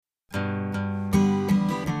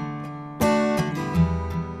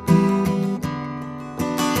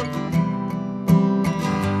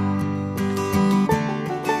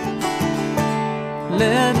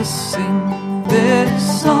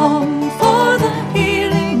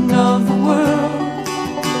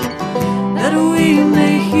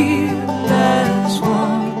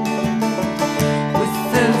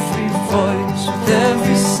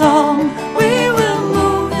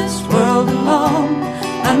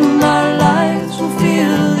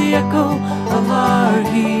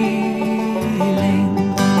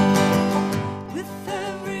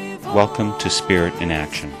Welcome to Spirit in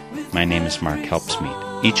Action. My name is Mark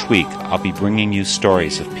Helpsmeet. Each week, I'll be bringing you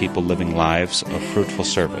stories of people living lives of fruitful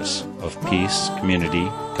service, of peace, community,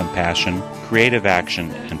 compassion, creative action,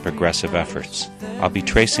 and progressive efforts. I'll be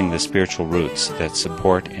tracing the spiritual roots that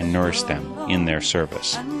support and nourish them in their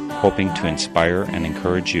service, hoping to inspire and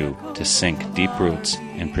encourage you to sink deep roots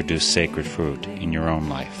and produce sacred fruit in your own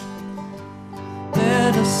life.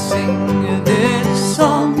 Let us sing a little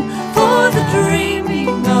song for the dreaming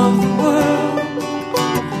of the world,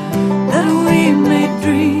 that we may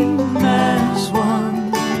dream as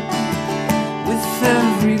one. With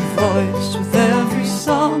every voice, with every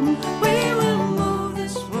song, we will move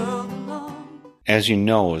this world along. As you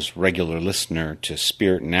know, as regular listener to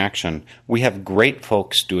Spirit in Action, we have great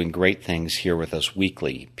folks doing great things here with us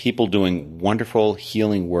weekly, people doing wonderful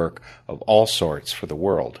healing work of all sorts for the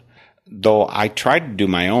world. Though I try to do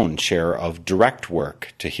my own share of direct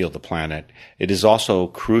work to heal the planet, it is also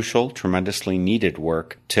crucial, tremendously needed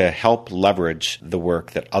work to help leverage the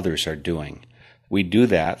work that others are doing. We do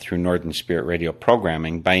that through Northern Spirit Radio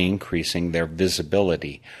programming by increasing their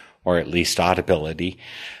visibility, or at least audibility,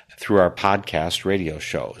 through our podcast radio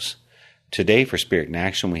shows. Today for Spirit in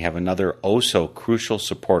Action, we have another oh-so-crucial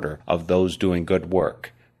supporter of those doing good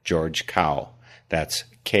work, George Kao. That's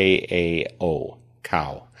K-A-O,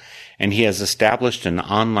 Kao. And he has established an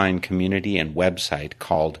online community and website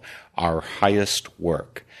called Our Highest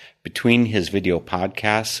Work. Between his video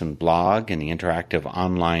podcasts and blog and the interactive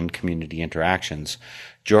online community interactions,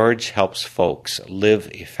 George helps folks live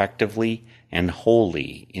effectively and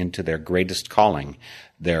wholly into their greatest calling,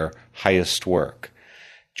 their highest work.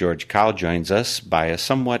 George Kao joins us by a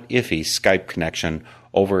somewhat iffy Skype connection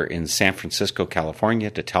over in San Francisco, California,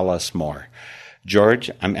 to tell us more. George,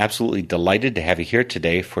 I'm absolutely delighted to have you here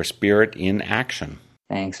today for Spirit in Action.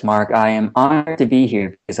 Thanks, Mark. I am honored to be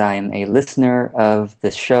here because I am a listener of the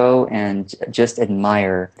show and just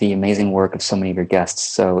admire the amazing work of so many of your guests.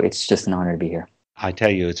 So it's just an honor to be here. I tell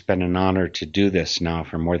you, it's been an honor to do this now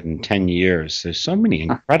for more than 10 years. There's so many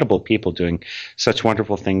incredible people doing such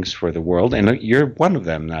wonderful things for the world, and you're one of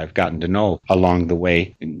them that I've gotten to know along the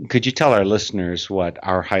way. Could you tell our listeners what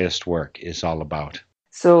Our Highest Work is all about?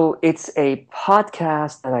 So it's a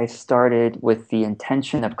podcast that I started with the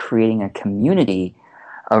intention of creating a community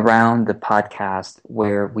around the podcast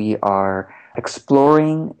where we are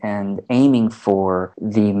exploring and aiming for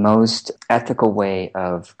the most ethical way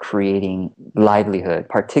of creating livelihood,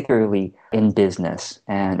 particularly in business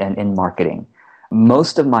and in marketing.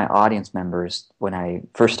 Most of my audience members, when I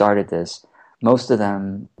first started this, most of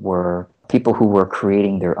them were people who were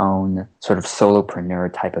creating their own sort of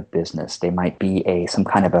solopreneur type of business. They might be some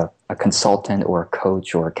kind of a consultant or a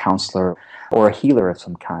coach or a counselor or a healer of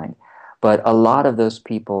some kind. But a lot of those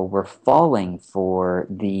people were falling for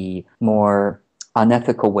the more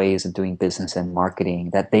unethical ways of doing business and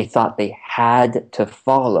marketing that they thought they had to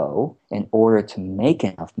follow in order to make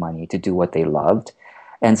enough money to do what they loved.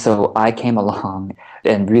 And so I came along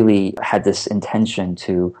and really had this intention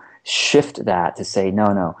to shift that to say,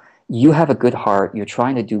 no, you have a good heart. You're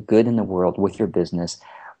trying to do good in the world with your business.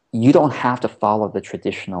 You don't have to follow the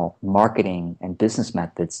traditional marketing and business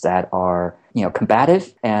methods that are,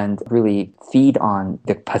 combative and really feed on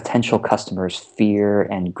the potential customers' fear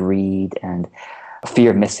and greed and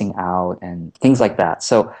fear of missing out and things like that.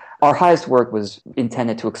 So Our Highest Work was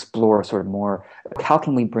intended to explore sort of more how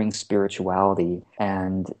can we bring spirituality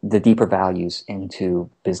and the deeper values into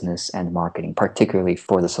business and marketing, particularly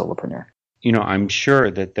for the solopreneur. I'm sure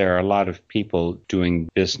that there are a lot of people doing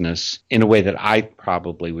business in a way that I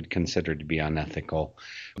probably would consider to be unethical.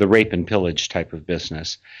 The rape and pillage type of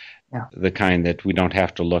business, the kind that we don't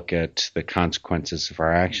have to look at the consequences of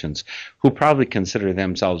our actions, who probably consider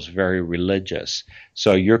themselves very religious.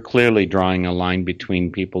 So you're clearly drawing a line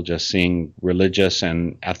between people just seeing religious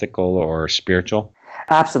and ethical or spiritual?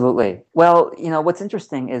 Absolutely. Well, what's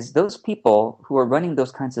interesting is those people who are running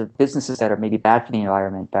those kinds of businesses that are maybe bad for the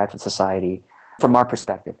environment, bad for society, from our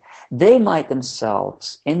perspective, they might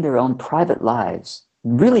themselves, in their own private lives,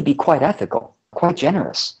 really be quite ethical, quite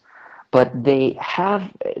generous. But they have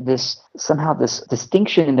this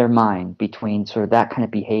distinction in their mind between sort of that kind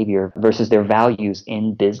of behavior versus their values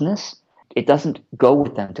in business. It doesn't go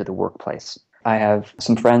with them to the workplace. I have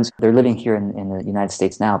some friends, they're living here in the United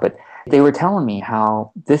States now, but they were telling me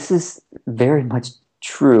how this is very much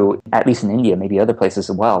true, at least in India, maybe other places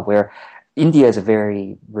as well, where India is a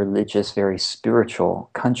very religious, very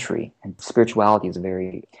spiritual country, and spirituality is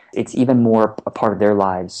it's even more a part of their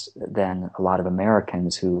lives than a lot of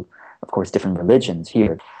Americans who, of course, different religions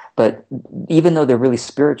here. But even though they're really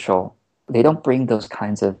spiritual, They don't bring those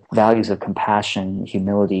kinds of values of compassion,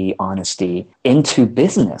 humility, honesty into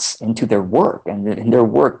business, into their work. And in their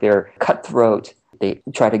work, they're cutthroat. They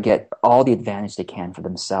try to get all the advantage they can for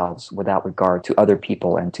themselves without regard to other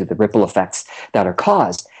people and to the ripple effects that are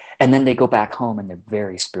caused. And then they go back home and they're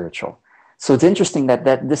very spiritual. So it's interesting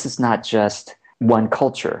that this is not just one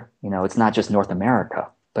culture. It's not just North America,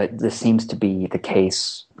 but this seems to be the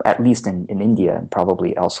case, at least in India and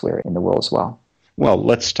probably elsewhere in the world as well. Well,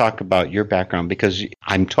 let's talk about your background, because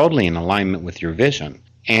I'm totally in alignment with your vision.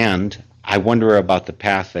 And I wonder about the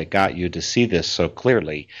path that got you to see this so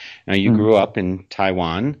clearly. Now, you grew up in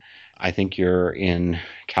Taiwan. I think you're in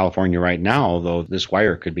California right now, although this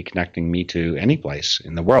wire could be connecting me to any place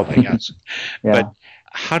in the world, I guess. Yeah. But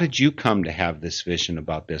how did you come to have this vision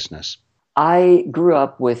about business? I grew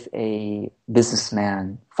up with a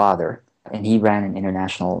businessman father, and he ran an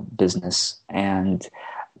international business, and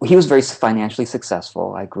he was very financially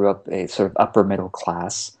successful. I grew up a sort of upper middle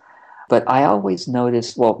class. But I always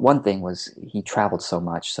noticed, well, one thing was he traveled so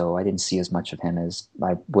much, so I didn't see as much of him as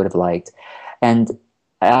I would have liked. And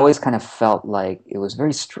I always kind of felt like it was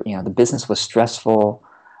very, the business was stressful.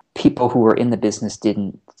 People who were in the business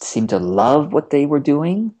didn't seem to love what they were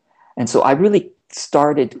doing. And so I really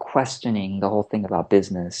started questioning the whole thing about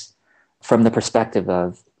business from the perspective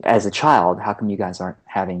of, as a child, how come you guys aren't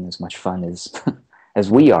having as much fun as as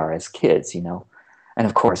we are as kids, And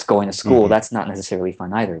of course, going to school, that's not necessarily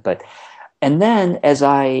fun either. And then as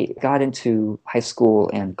I got into high school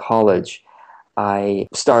and college, I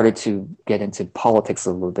started to get into politics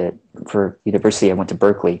a little bit. For university, I went to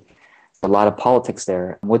Berkeley. A lot of politics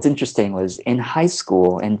there. What's interesting was in high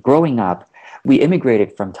school and growing up, we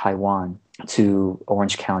immigrated from Taiwan to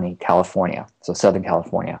Orange County, California, so Southern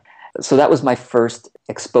California. So that was my first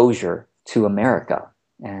exposure to America.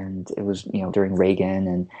 And it was, during Reagan,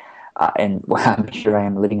 and here I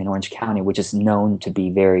am living in Orange County, which is known to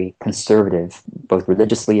be very conservative, both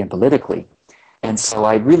religiously and politically. And so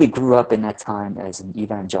I really grew up in that time as an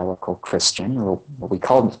evangelical Christian, or we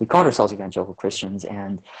called ourselves evangelical Christians,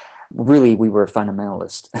 and really we were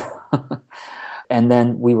fundamentalist. And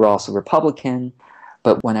then we were also Republican.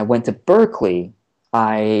 But when I went to Berkeley,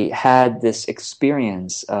 I had this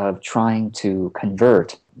experience of trying to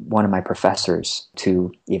convert one of my professors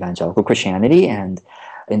to evangelical Christianity, and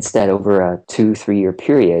instead, over a 2-3 year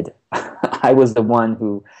period, I was the one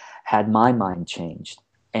who had my mind changed.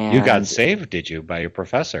 And you got saved, did you, by your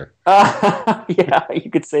professor? Yeah, you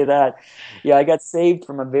could say that. Yeah, I got saved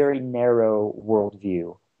from a very narrow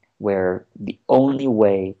worldview where the only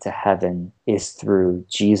way to heaven is through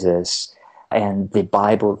Jesus, and the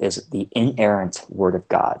Bible is the inerrant Word of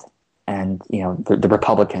God. And, the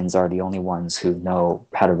Republicans are the only ones who know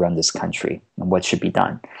how to run this country and what should be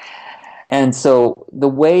done. And so the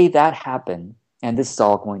way that happened, and this is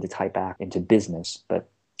all going to tie back into business, but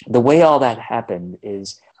the way all that happened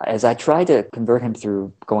is, as I tried to convert him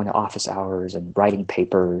through going to office hours and writing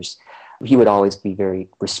papers, he would always be very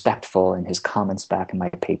respectful in his comments back in my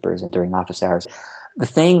papers and during office hours. The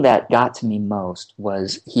thing that got to me most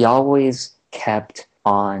was he always kept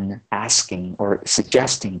on asking or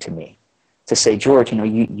suggesting to me to say, George,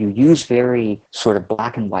 you use very sort of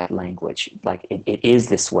black and white language, like it is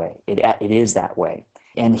this way, it is that way.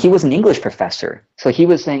 And he was an English professor, so he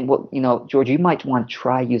was saying, well, George, you might want to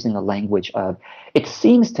try using a language of, it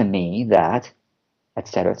seems to me that, et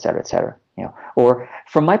cetera, et cetera, et cetera. Or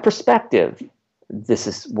from my perspective, this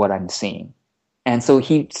is what I'm seeing. And so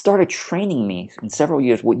he started training me in several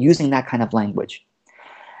years using that kind of language.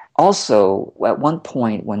 Also, at one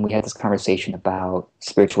point when we had this conversation about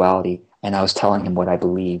spirituality, and I was telling him what I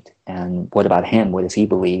believed, and what about him, what does he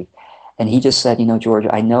believe? And he just said, George,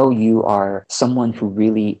 I know you are someone who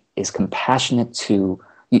really is compassionate to,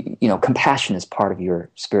 compassion is part of your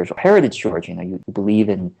spiritual heritage, George. You believe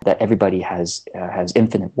in that everybody has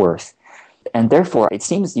infinite worth. And therefore, it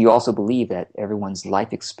seems you also believe that everyone's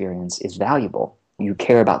life experience is valuable. You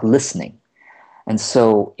care about listening. And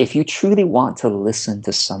so if you truly want to listen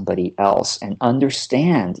to somebody else and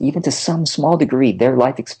understand, even to some small degree, their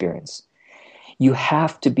life experience, you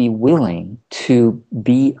have to be willing to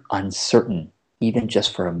be uncertain, even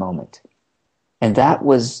just for a moment. And that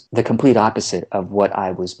was the complete opposite of what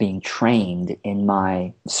I was being trained in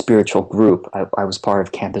my spiritual group. I was part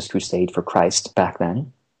of Campus Crusade for Christ back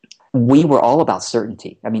then. We were all about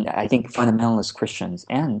certainty. I mean, I think fundamentalist Christians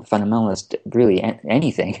and fundamentalist really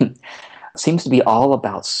anything seems to be all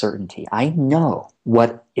about certainty. I know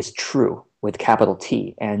what is true with capital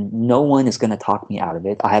T, and no one is going to talk me out of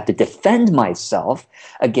it. I have to defend myself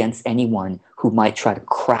against anyone who might try to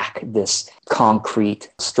crack this concrete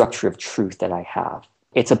structure of truth that I have.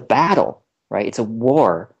 It's a battle, right? It's a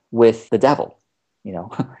war with the devil,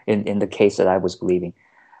 in the case that I was believing.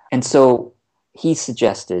 And so he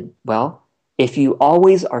suggested, well, if you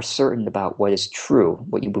always are certain about what is true,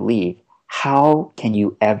 what you believe, how can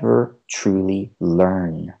you ever truly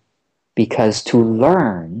learn? Because to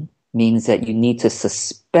learn means that you need to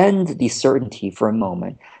suspend the certainty for a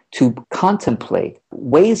moment to contemplate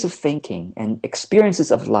ways of thinking and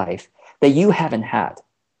experiences of life that you haven't had.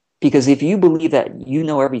 Because if you believe that you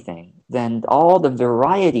know everything, then all the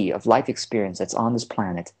variety of life experience that's on this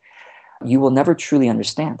planet, you will never truly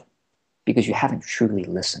understand because you haven't truly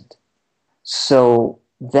listened. So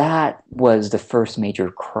that was the first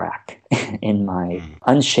major crack in my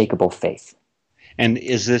unshakable faith. And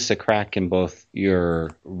is this a crack in both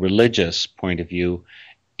your religious point of view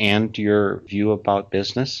and your view about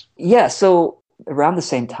business? Yeah, so around the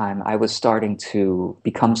same time, I was starting to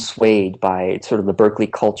become swayed by sort of the Berkeley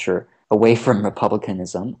culture away from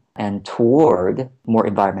republicanism and toward more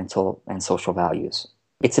environmental and social values.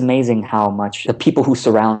 It's amazing how much the people who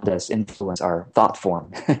surround us influence our thought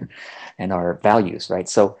form and our values, right?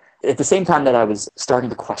 So at the same time that I was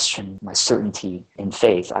starting to question my certainty in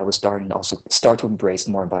faith, I was starting to also embrace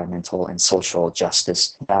more environmental and social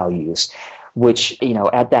justice values, which,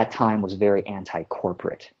 at that time was very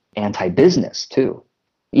anti-corporate, anti-business too.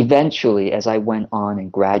 Eventually, as I went on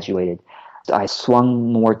and graduated, I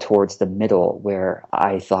swung more towards the middle where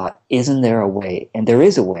I thought, isn't there a way, and there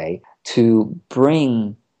is a way, to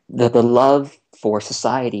bring the love for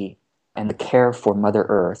society and the care for Mother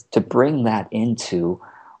Earth, to bring that into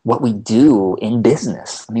what we do in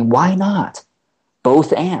business. I mean, why not?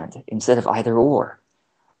 Both and instead of either or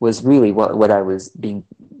was really what I was being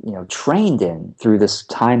trained in through this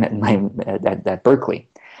time at Berkeley.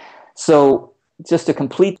 So just to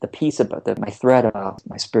complete the piece about my thread about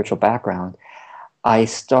my spiritual background, I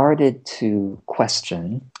started to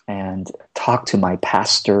question and talk to my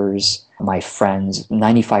pastors, my friends.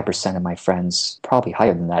 95% of my friends, probably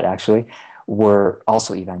higher than that actually, were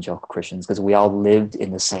also evangelical Christians because we all lived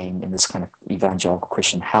in this kind of evangelical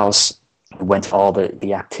Christian house. We went to all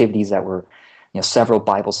the activities that were, several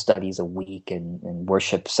Bible studies a week and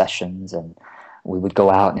worship sessions, and we would go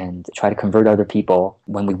out and try to convert other people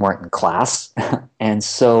when we weren't in class. And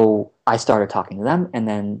so I started talking to them, and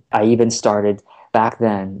then I even started back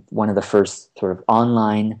then one of the first sort of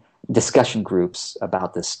online discussion groups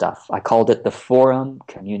about this stuff. I called it the Forum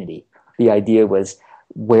Community. The idea was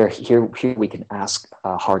where here we can ask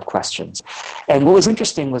hard questions. And what was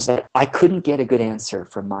interesting was that I couldn't get a good answer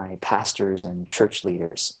from my pastors and church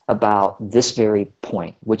leaders about this very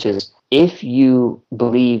point, which is if you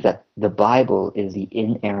believe that the Bible is the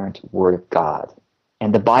inerrant Word of God,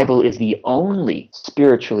 and the Bible is the only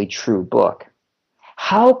spiritually true book,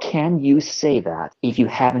 how can you say that if you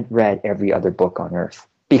haven't read every other book on earth?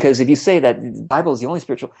 Because if you say that the Bible is the only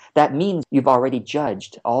spiritual, that means you've already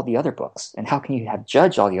judged all the other books. And how can you have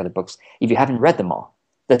judged all the other books if you haven't read them all?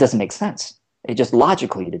 That doesn't make sense. It just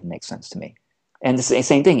logically didn't make sense to me. And the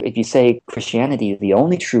same thing, if you say Christianity is the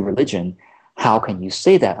only true religion, how can you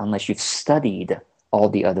say that unless you've studied all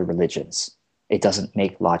the other religions? It doesn't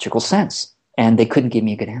make logical sense. And they couldn't give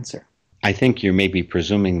me a good answer. I think you're maybe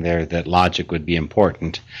presuming there that logic would be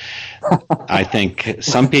important. I think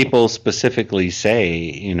some people specifically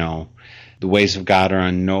say, the ways of God are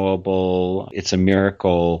unknowable, it's a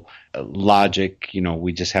miracle. Logic,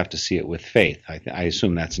 we just have to see it with faith. I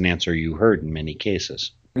assume that's an answer you heard in many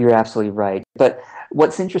cases. You're absolutely right. But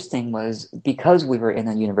what's interesting was because we were in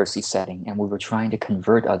a university setting and we were trying to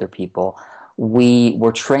convert other people, we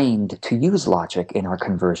were trained to use logic in our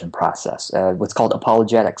conversion process, what's called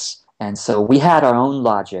apologetics. And so we had our own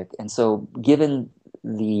logic. And so given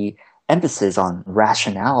the emphasis on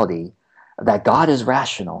rationality, that God is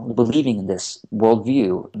rational, believing in this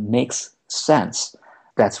worldview makes sense.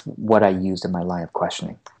 That's what I used in my line of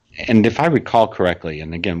questioning. And if I recall correctly,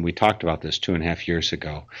 and again, we talked about this 2.5 years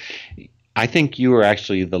ago, I think you were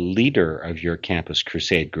actually the leader of your Campus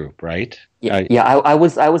Crusade group, right? Yeah, I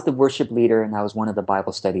was the worship leader, and I was one of the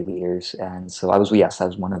Bible study leaders. And so I was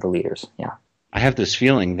one of the leaders, yeah. I have this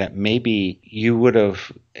feeling that maybe you would have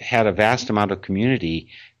had a vast amount of community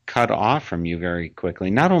cut off from you very quickly,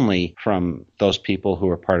 not only from those people who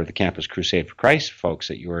were part of the Campus Crusade for Christ folks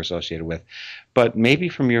that you were associated with, but maybe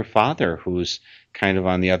from your father, who's kind of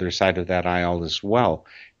on the other side of that aisle as well.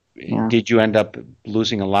 Yeah. Did you end up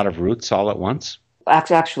losing a lot of roots all at once?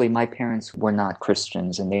 Actually, my parents were not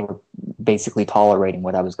Christians, and they were basically tolerating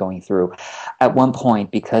what I was going through. At one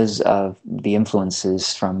point, because of the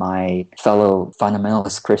influences from my fellow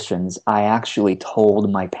fundamentalist Christians, I actually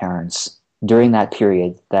told my parents during that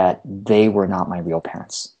period that they were not my real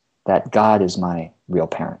parents, that God is my real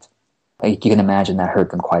parent. You can imagine that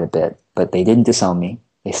hurt them quite a bit. But they didn't disown me.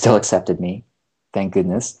 They still accepted me. Thank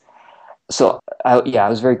goodness. So, I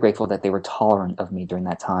was very grateful that they were tolerant of me during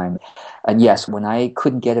that time. And yes, when I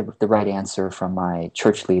couldn't get the right answer from my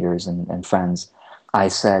church leaders and friends, I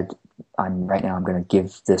said, I'm going to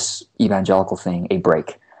give this evangelical thing a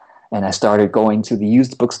break. And I started going to the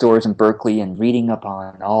used bookstores in Berkeley and reading up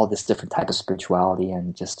on all this different type of spirituality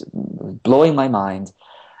and just blowing my mind.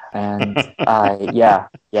 And a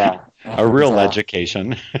real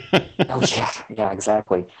education. Oh yeah,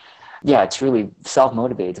 exactly. Yeah, it's really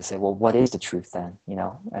self-motivated to say, well, what is the truth then?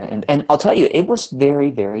 And I'll tell you, it was very,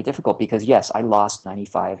 very difficult because yes, I lost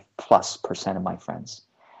 95+% of my friends.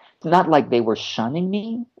 Not like they were shunning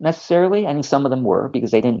me necessarily. I mean, some of them were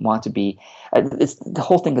because they didn't want to be. The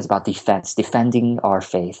whole thing is about defense, defending our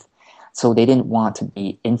faith. So they didn't want to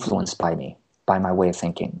be influenced by me, by my way of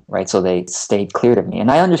thinking, right? So they stayed clear of me,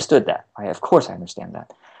 and I understood that. Of course, I understand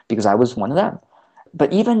that because I was one of them.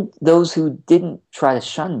 But even those who didn't try to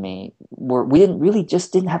shun me, we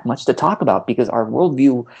didn't have much to talk about because our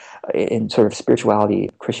worldview in sort of spirituality,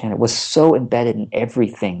 Christianity, was so embedded in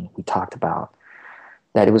everything we talked about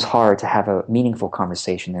that it was hard to have a meaningful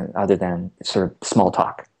conversation other than sort of small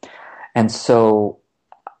talk. And so,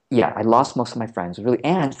 yeah, I lost most of my friends, really.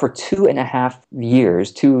 And for 2.5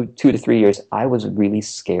 years, 2 to 3 years, I was really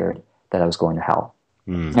scared that I was going to hell.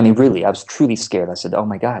 I mean, really, I was truly scared. I said, oh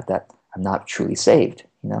my God, that I'm not truly saved,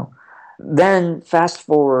 Then fast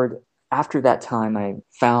forward, after that time, I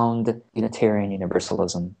found Unitarian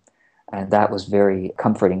Universalism. And that was very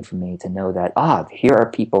comforting for me to know that, here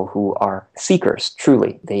are people who are seekers,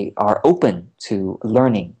 truly. They are open to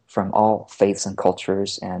learning from all faiths and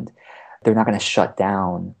cultures, and they're not going to shut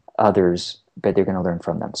down others, but they're going to learn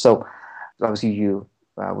from them. So I was UU.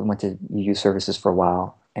 We went to UU services for a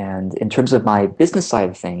while. And in terms of my business side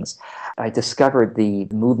of things, I discovered the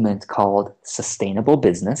movement called sustainable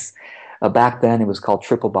business. Back then, it was called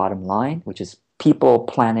Triple Bottom Line, which is people,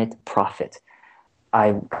 planet, profit.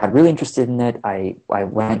 I got really interested in it. I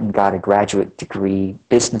went and got a graduate degree,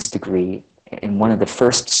 business degree, in one of the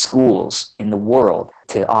first schools in the world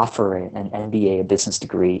to offer an MBA, a business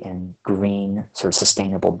degree in green, sort of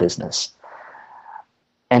sustainable business.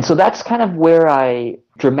 And so that's kind of where I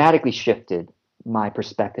dramatically shifted my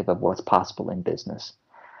perspective of what's possible in business.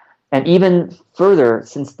 And even further,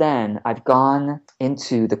 since then, I've gone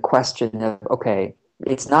into the question of, okay,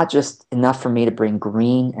 it's not just enough for me to bring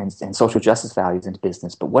green and social justice values into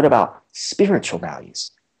business, but what about spiritual values?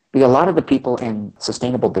 Because a lot of the people in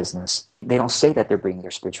sustainable business, they don't say that they're bringing their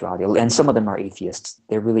spirituality, and some of them are atheists.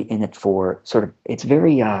 They're really in it for it's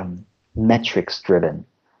very metrics driven,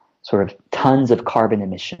 sort of tons of carbon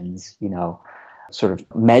emissions, sort of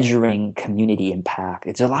measuring community impact.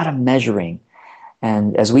 It's a lot of measuring.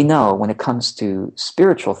 And as we know, when it comes to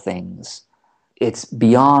spiritual things, it's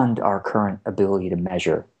beyond our current ability to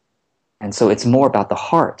measure. And so it's more about the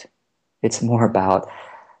heart. It's more about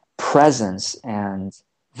presence and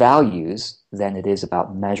values than it is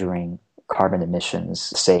about measuring carbon emissions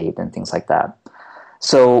saved and things like that.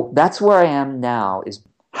 So that's where I am now, is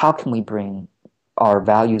how can we bring our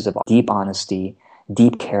values of deep honesty,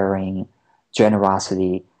 deep caring,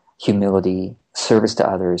 generosity, humility, service to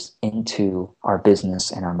others into our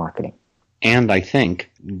business and our marketing. And I think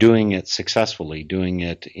doing it successfully, doing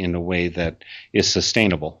it in a way that is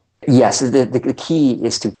sustainable. Yes, the key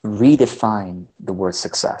is to redefine the word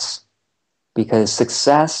success, because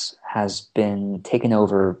success has been taken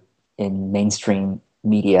over in mainstream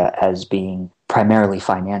media as being primarily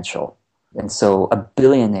financial. And so a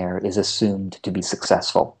billionaire is assumed to be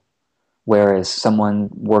successful, whereas someone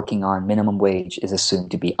working on minimum wage is assumed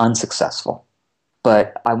to be unsuccessful.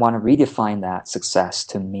 But I want to redefine that success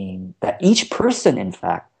to mean that each person, in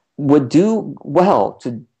fact, would do well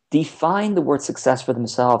to define the word success for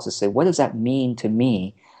themselves, to say, what does that mean to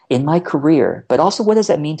me in my career? But also, what does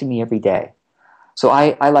that mean to me every day? So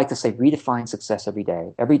I like to say, redefine success every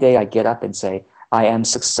day. Every day I get up and say, I am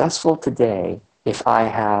successful today if I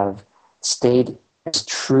have stayed as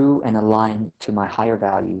true and aligned to my higher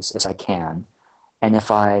values as I can. And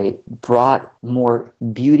if I brought more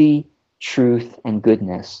beauty, truth, and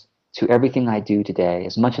goodness to everything I do today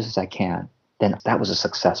as much as I can, then that was a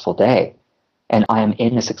successful day. And I am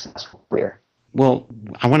in a successful career. Well,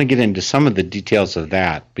 I want to get into some of the details of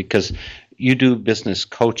that, because you do business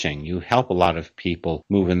coaching. You help a lot of people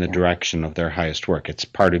move in the direction of their highest work. It's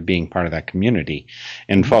part of being part of that community.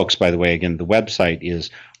 And folks, by the way, again, the website is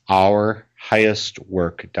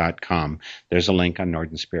ourhighestwork.com. There's a link on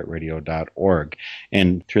northernspiritradio.org.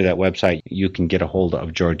 And through that website, you can get a hold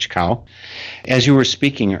of George Kao. As you were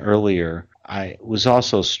speaking earlier, I was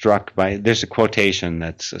also struck by, there's a quotation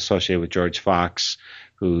that's associated with George Fox,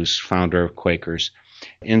 who's founder of Quakers.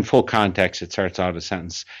 In full context, it starts out a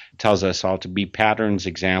sentence, it tells us all to be patterns,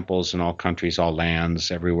 examples in all countries, all lands,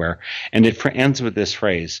 everywhere. And it ends with this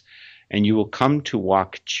phrase, and you will come to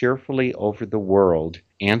walk cheerfully over the world,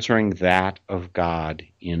 answering that of God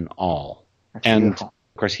in all. That's and beautiful.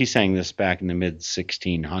 Of course, he's saying this back in the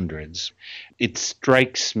mid-1600s. It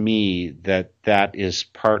strikes me that that is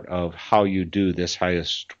part of how you do this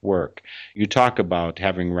highest work. You talk about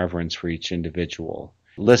having reverence for each individual,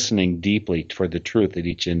 listening deeply for the truth that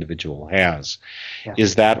each individual has. Yeah.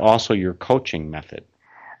 Is that also your coaching method?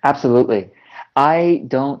 Absolutely. I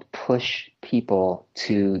don't push people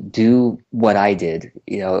to do what I did,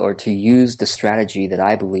 or to use the strategy that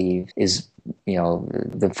I believe is,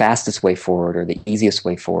 the fastest way forward or the easiest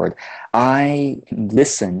way forward. I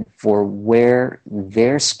listen for where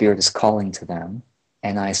their spirit is calling to them,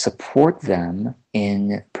 and I support them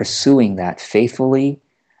in pursuing that faithfully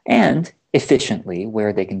and efficiently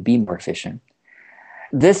where they can be more efficient.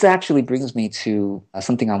 This actually brings me to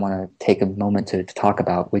something I want to take a moment to talk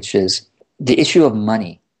about, which is the issue of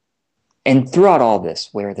money. And throughout all this,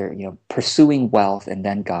 where they're pursuing wealth and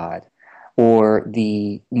then God, or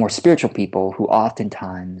the more spiritual people who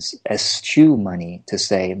oftentimes eschew money to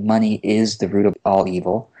say money is the root of all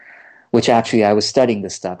evil, which actually I was studying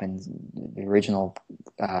this stuff, and the original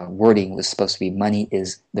wording was supposed to be money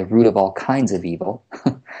is the root of all kinds of evil,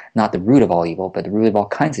 not the root of all evil, but the root of all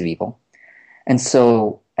kinds of evil. And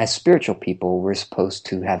so as spiritual people, we're supposed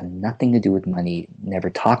to have nothing to do with money, never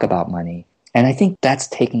talk about money. And I think that's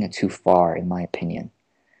taking it too far, in my opinion.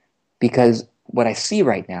 Because what I see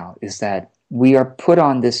right now is that we are put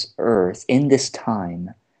on this earth in this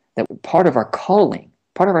time that part of our calling,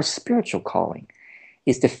 part of our spiritual calling,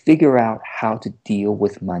 is to figure out how to deal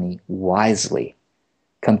with money wisely,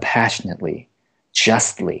 compassionately,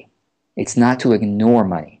 justly. It's not to ignore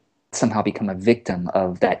money, somehow become a victim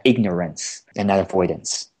of that ignorance and that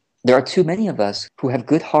avoidance. There are too many of us who have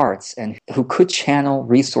good hearts and who could channel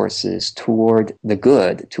resources toward the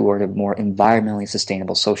good, toward a more environmentally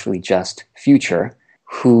sustainable, socially just future,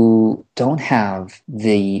 who don't have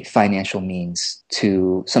the financial means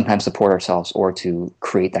to sometimes support ourselves or to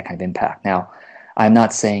create that kind of impact. Now, I'm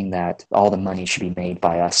not saying that all the money should be made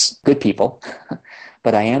by us good people,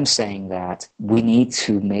 but I am saying that we need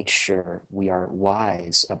to make sure we are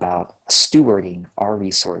wise about stewarding our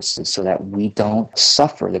resources so that we don't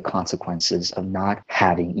suffer the consequences of not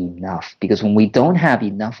having enough. Because when we don't have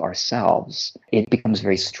enough ourselves, it becomes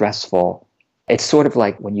very stressful. It's sort of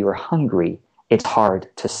like when you are hungry, it's hard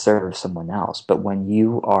to serve someone else. But when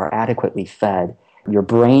you are adequately fed, your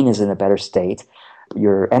brain is in a better state,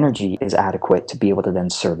 your energy is adequate to be able to then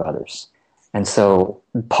serve others. And so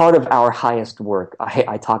part of our highest work,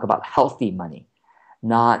 I talk about healthy money,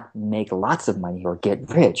 not make lots of money or get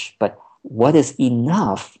rich, but what is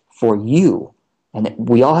enough for you? And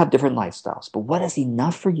we all have different lifestyles, but what is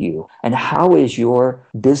enough for you? And how is your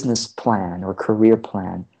business plan or career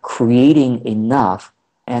plan creating enough?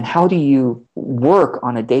 And how do you work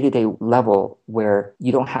on a day-to-day level where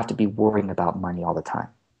you don't have to be worrying about money all the time?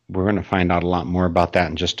 We're going to find out a lot more about that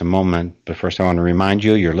in just a moment. But first, I want to remind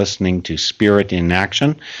you, you're listening to Spirit in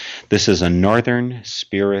Action. This is a Northern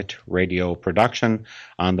Spirit Radio production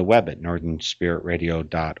on the web at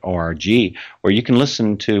northernspiritradio.org, where you can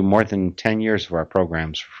listen to more than 10 years of our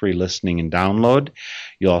programs for free listening and download.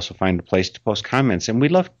 You'll also find a place to post comments. And we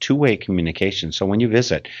love two-way communication. So when you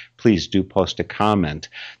visit, please do post a comment.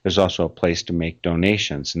 There's also a place to make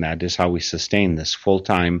donations, and that is how we sustain this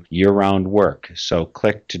full-time, year-round work. So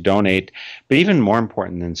click to donate. But even more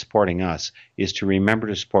important than supporting us is to remember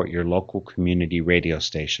to support your local community radio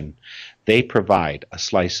station. They provide a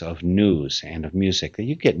slice of news and of music that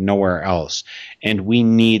you get nowhere else. And we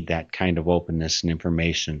need that kind of openness and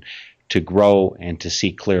information to grow and to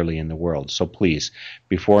see clearly in the world. So please,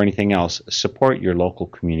 before anything else, support your local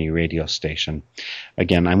community radio station.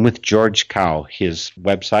 Again, I'm with George Kao. His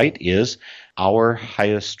website is Our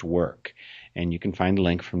Highest Work, and you can find a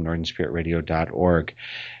link from northernspiritradio.org.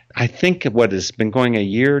 I think what has been going a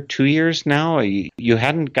year, 2 years now, you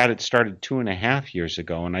hadn't got it started 2.5 years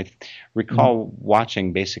ago, and I recall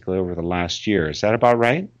watching basically over the last year. Is that about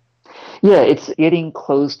right? Yeah, it's getting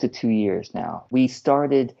close to 2 years now. We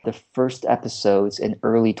started the first episodes in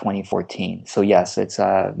early 2014. So yes, it's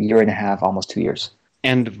a year and a half, almost 2 years.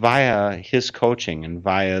 And via his coaching and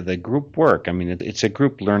via the group work, I mean, it's a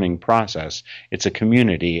group learning process. It's a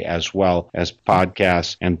community as well as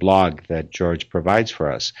podcasts and blog that George provides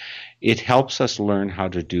for us. It helps us learn how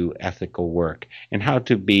to do ethical work and how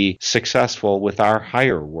to be successful with our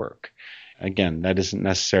higher work. again, that isn't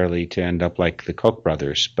necessarily to end up like the Koch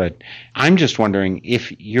brothers, but I'm just wondering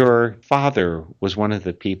if your father was one of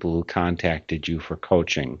the people who contacted you for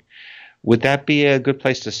coaching. Would that be a good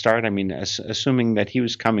place to start? I mean, assuming that he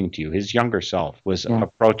was coming to you, his younger self was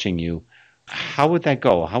approaching you, how would that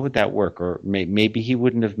go? How would that work? Or maybe he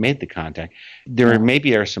wouldn't have made the contact.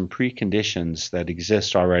 Maybe are some preconditions that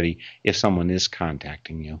exist already if someone is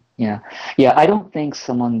contacting you. Yeah. I don't think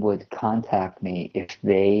someone would contact me if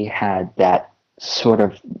they had that sort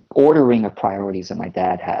of ordering of priorities that my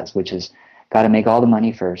dad has, which is got to make all the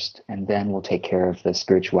money first, and then we'll take care of the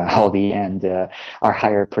spirituality and our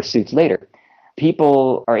higher pursuits later.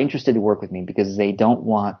 People are interested to work with me because they don't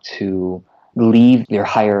want to leave their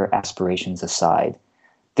higher aspirations aside.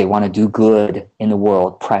 They want to do good in the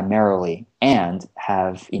world primarily and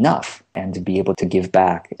have enough and to be able to give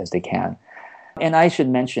back as they can. And I should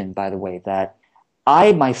mention, by the way, that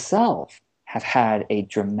I myself have had a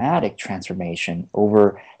dramatic transformation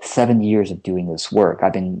over 7 years of doing this work.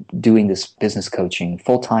 I've been doing this business coaching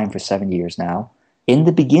full-time for 7 years now. In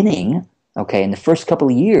the beginning, in the first couple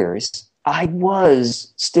of years, I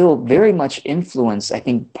was still very much influenced, I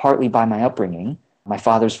think, partly by my upbringing, my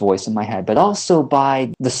father's voice in my head, but also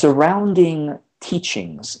by the surrounding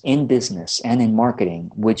teachings in business and in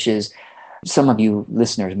marketing, which is, some of you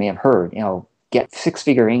listeners may have heard, get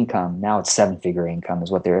six-figure income. Now it's seven-figure income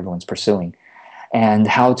is what everyone's pursuing. And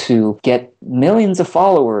how to get millions of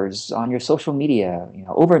followers on your social media,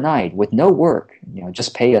 overnight with no work.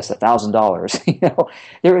 Just pay us $1,000.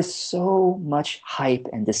 There is so much hype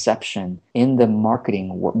and deception in the marketing.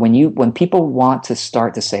 When people want to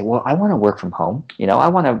start to say, well, I want to work from home. I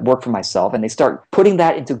want to work for myself, and they start putting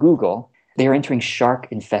that into Google, they are entering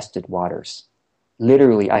shark-infested waters.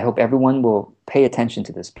 Literally, I hope everyone will pay attention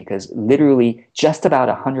to this, because literally just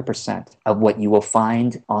about 100% of what you will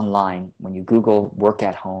find online when you Google work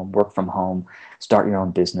at home, work from home, start your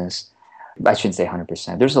own business, I shouldn't say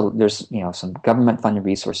 100%. There's some government funded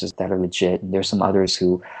resources that are legit, and there's some others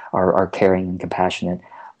who are caring and compassionate.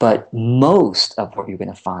 But most of what you're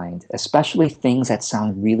going to find, especially things that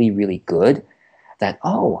sound really, really good, that,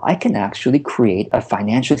 I can actually create a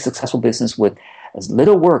financially successful business with as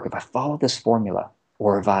little work if I follow this formula,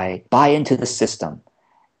 or if I buy into the system.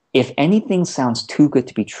 If anything sounds too good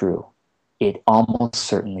to be true, it almost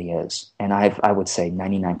certainly is. And I would say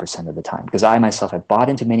 99% of the time, because I myself have bought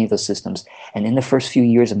into many of those systems. And in the first few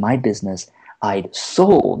years of my business, I'd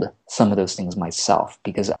sold some of those things myself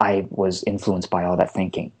because I was influenced by all that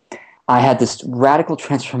thinking. I had this radical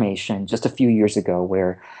transformation just a few years ago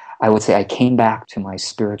where I would say I came back to my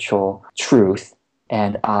spiritual truth,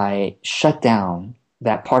 and I shut down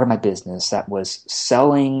that part of my business that was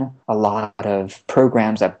selling a lot of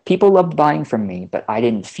programs that people loved buying from me, but I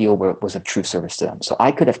didn't feel was of true service to them. So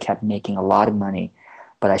I could have kept making a lot of money,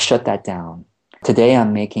 but I shut that down. Today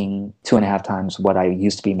I'm making 2.5 times what I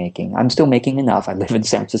used to be making. I'm still making enough. I live in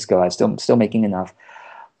San Francisco. I'm still making enough.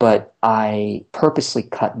 But I purposely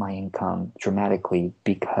cut my income dramatically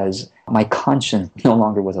because my conscience no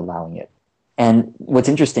longer was allowing it. And what's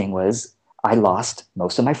interesting was I lost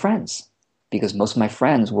most of my friends, because most of my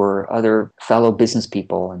friends were other fellow business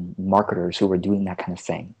people and marketers who were doing that kind of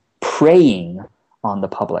thing, preying on the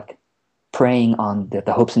public, preying on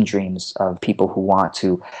the hopes and dreams of people who want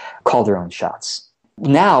to call their own shots.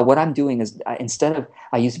 Now, what I'm doing is, I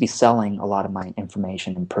used to be selling a lot of my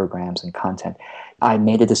information and programs and content. I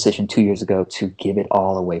made a decision 2 years ago to give it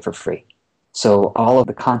all away for free. So all of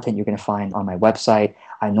the content you're going to find on my website,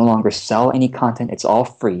 I no longer sell any content. It's all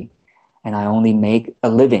free. And I only make a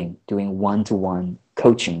living doing one-to-one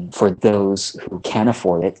coaching for those who can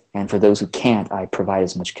afford it. And for those who can't, I provide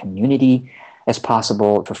as much community as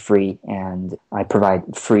possible for free. And I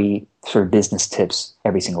provide free sort of business tips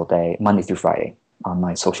every single day, Monday through Friday, on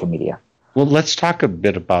my social media. Well, let's talk a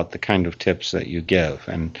bit about the kind of tips that you give.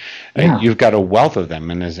 And you've got a wealth of them.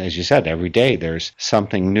 And as you said, every day there's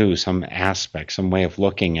something new, some aspect, some way of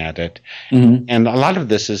looking at it. Mm-hmm. And a lot of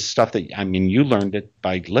this is stuff that, you learned it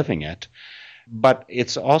by living it. But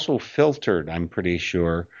it's also filtered, I'm pretty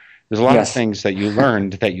sure. There's a lot of things that you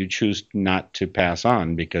learned that you choose not to pass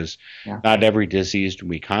on, because not every disease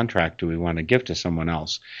we contract do we want to give to someone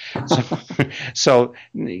else. So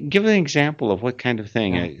give an example of what kind of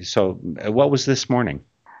thing. Yeah. So what was this morning?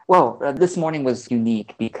 Well, this morning was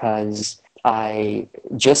unique because I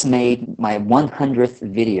just made my 100th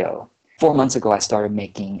video. 4 months ago, I started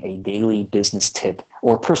making a daily business tip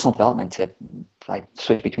or personal development tip. I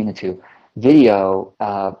switched between the two. Video,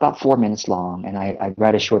 about 4 minutes long, and I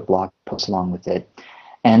read a short blog post along with it.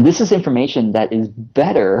 And this is information that is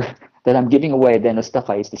better that I'm giving away than the stuff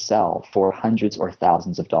I used to sell for hundreds or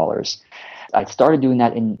thousands of dollars. I started doing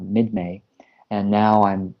that in mid-May, And now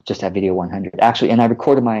I'm just at video 100. Actually, and I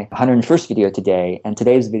recorded my 101st video today, and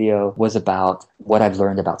today's video was about what I've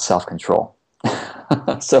learned about self-control.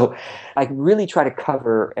 So I really try to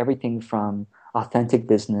cover everything from authentic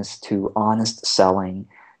business to honest selling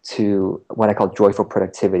to what I call joyful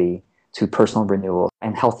productivity to personal renewal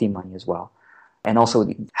and healthy money as well. And also,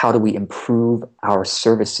 how do we improve our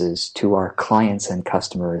services to our clients and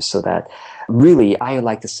customers so that really, I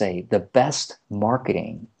like to say, the best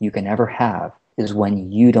marketing you can ever have is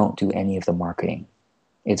when you don't do any of the marketing.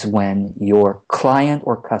 It's when your client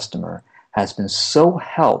or customer has been so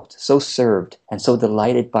helped, so served, and so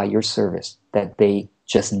delighted by your service that they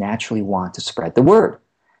just naturally want to spread the word.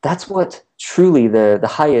 That's what truly the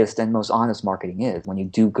highest and most honest marketing is, when you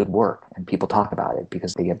do good work and people talk about it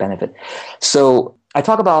because they get benefit. So I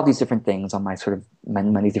talk about all these different things on my sort of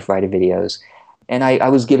Monday through Friday videos. And I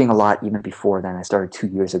was giving a lot even before then. I started 2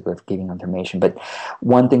 years ago of giving information. But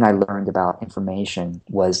one thing I learned about information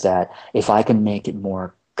was that if I can make it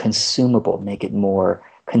more consumable, make it more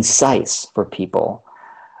concise for people,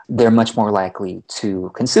 they're much more likely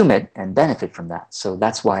to consume it and benefit from that. So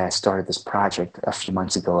that's why I started this project a few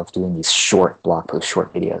months ago of doing these short blog posts,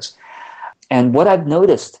 short videos. And what I've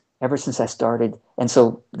noticed ever since I started, and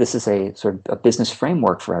so this is a sort of a business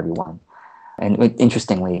framework for everyone. And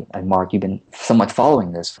interestingly, and Mark, you've been somewhat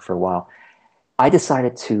following this for a while, I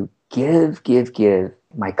decided to give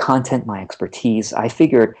my content, my expertise. I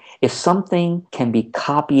figured if something can be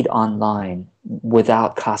copied online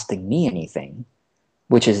without costing me anything,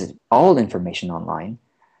 which is all information online,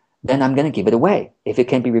 then I'm going to give it away. If it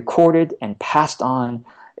can be recorded and passed on,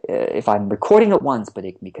 if I'm recording it once, but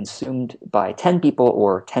it can be consumed by 10 people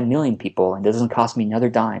or 10 million people and doesn't cost me another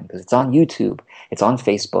dime because it's on YouTube, it's on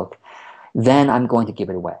Facebook, then I'm going to give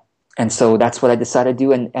it away. And so that's what I decided to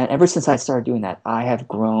do. And ever since I started doing that, I have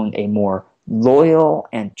grown a more loyal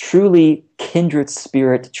and truly kindred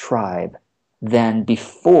spirit tribe than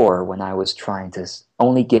before when I was trying to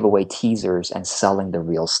only give away teasers and selling the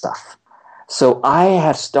real stuff. So I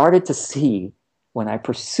have started to see, when I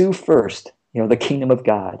pursue first, the kingdom of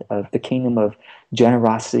God, of the kingdom of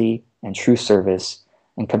generosity and true service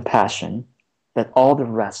and compassion, that all the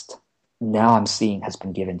rest now I'm seeing has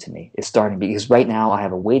been given to me. It's starting because right now I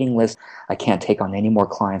have a waiting list. I can't take on any more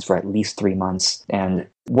clients for at least 3 months. And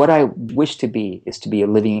what I wish to be is to be a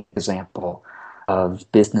living example of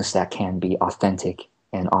business that can be authentic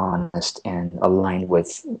and honest and aligned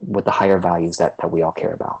with the higher values that we all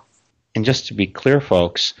care about. And just to be clear,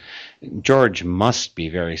 folks, George must be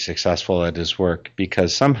very successful at his work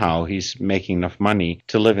because somehow he's making enough money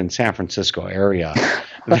to live in San Francisco area.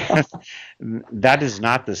 That is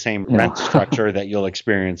not the same rent structure that you'll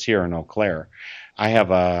experience here in Eau Claire. I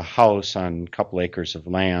have a house on a couple acres of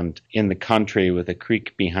land in the country with a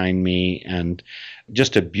creek behind me and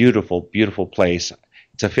just a beautiful, beautiful place.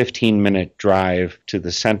 It's a 15-minute drive to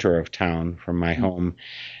the center of town from my home.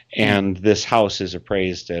 And this house is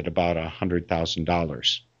appraised at about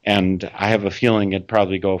 $100,000. And I have a feeling it'd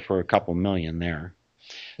probably go for a couple million there.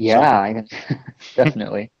 Yeah,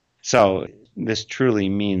 definitely. So this truly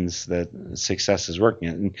means that success is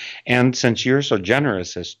working. And since you're so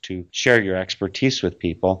generous as to share your expertise with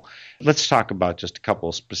people, let's talk about just a couple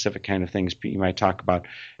of specific kind of things you might talk about.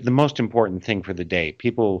 The most important thing for the day.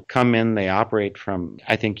 People come in, they operate from,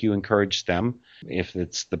 I think you encourage them, if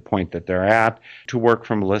it's the point that they're at, to work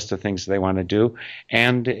from a list of things they want to do.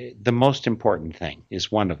 And the most important thing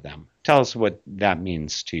is one of them. Tell us what that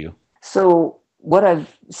means to you. So what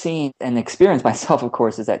I've seen and experienced myself, of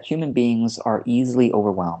course, is that human beings are easily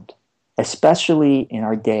overwhelmed, especially in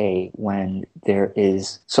our day when there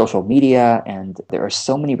is social media and there are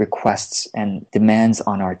so many requests and demands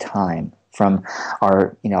on our time, from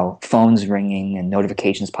our phones ringing and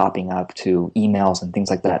notifications popping up to emails and things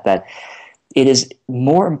like that, that it is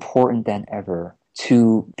more important than ever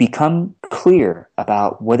to become clear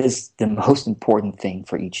about what is the most important thing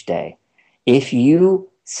for each day. If you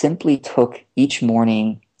simply took each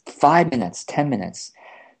morning 5 minutes, 10 minutes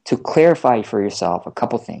to clarify for yourself a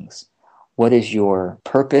couple things. What is your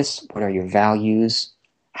purpose? What are your values?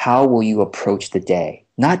 How will you approach the day?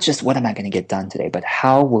 Not just what am I going to get done today, but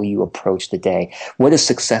how will you approach the day? What does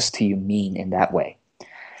success to you mean in that way?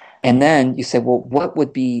 And then you say, well, what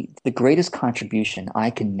would be the greatest contribution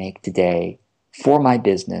I can make today for my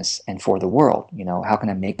business and for the world? How can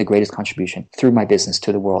I make the greatest contribution through my business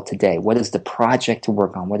to the world today? What is the project to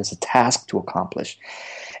work on? What is the task to accomplish?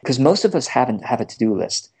 Because most of us have a to-do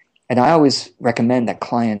list. And I always recommend that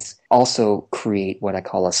clients also create what I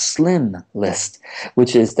call a slim list,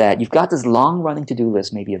 which is that you've got this long running to-do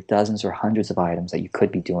list, maybe of dozens or hundreds of items that you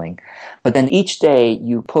could be doing. But then each day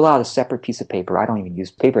you pull out a separate piece of paper. I don't even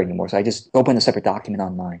use paper anymore, so I just open a separate document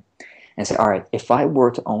online and say, all right, if I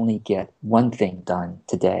were to only get one thing done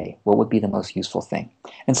today, what would be the most useful thing?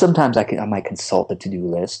 And sometimes I might consult the to-do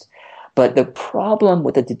list. But the problem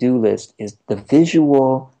with the to-do list is the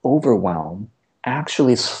visual overwhelm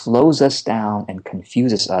actually slows us down and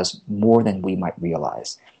confuses us more than we might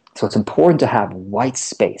realize. So it's important to have white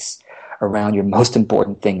space around your most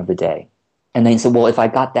important thing of the day. And then you say, well, if I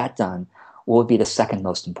got that done, what would be the second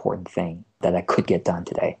most important thing that I could get done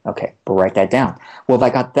today? Okay, but write that down. Well, if I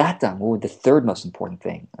got that done, what would the third most important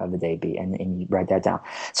thing of the day be? And you write that down.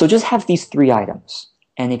 So just have these 3 items.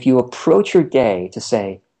 And if you approach your day to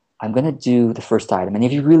say, I'm going to do the first item. And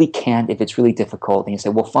if you really can't, if it's really difficult, then you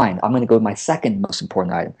say, well, fine, I'm going to go to my second most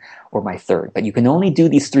important item or my third. But you can only do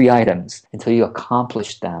these 3 items until you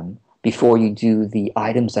accomplish them before you do the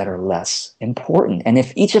items that are less important. And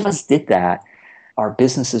if each of us did that, our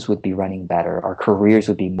businesses would be running better, our careers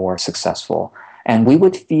would be more successful, and we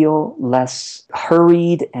would feel less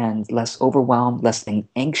hurried and less overwhelmed, less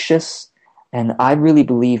anxious. And I really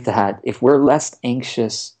believe that if we're less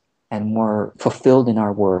anxious and more fulfilled in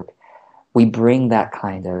our work, we bring that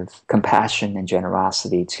kind of compassion and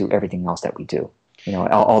generosity to everything else that we do. You know,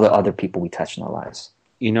 all the other people we touch in our lives.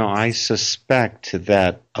 You know, I suspect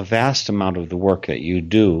that a vast amount of the work that you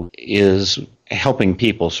do is helping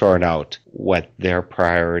people sort out what their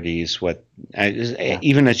priorities,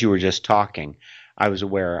 even as you were just talking, I was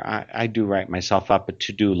aware I do write myself up a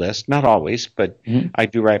to-do list, not always, but I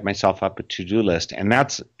do write myself up a to-do list. And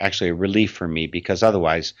that's actually a relief for me because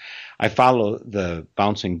otherwise I follow the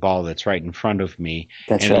bouncing ball that's right in front of me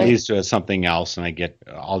That's and right. it leads to something else and I get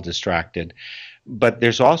all distracted. But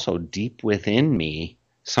there's also deep within me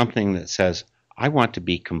something that says, I want to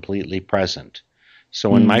be completely present. So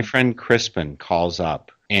when my friend Crispin calls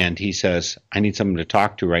up and he says, I need someone to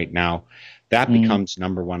talk to right now, that becomes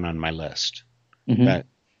number 1 on my list. That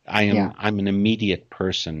I'm an immediate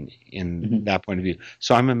person in that point of view.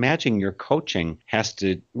 So I'm imagining your coaching has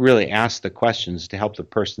to really ask the questions to help the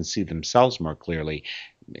person see themselves more clearly.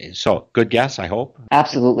 So good guess, I hope.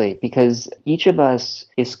 Absolutely, because each of us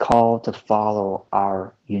is called to follow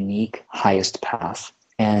our unique highest path.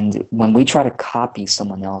 And when we try to copy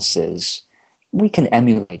someone else's, we can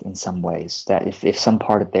emulate in some ways that if some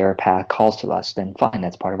part of their path calls to us, then fine,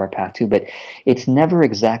 that's part of our path too. But it's never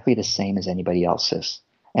exactly the same as anybody else's.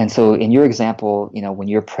 And so in your example, you know, when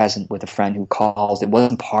you're present with a friend who calls, it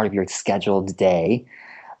wasn't part of your scheduled day,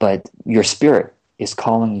 but your spirit is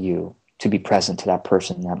calling you to be present to that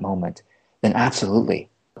person in that moment, then absolutely.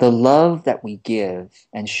 The love that we give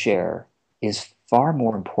and share is far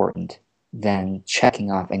more important than checking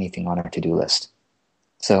off anything on our to-do list.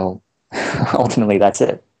 So ultimately, that's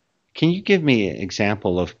it. Can you give me an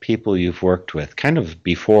example of people you've worked with, kind of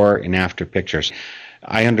before and after pictures?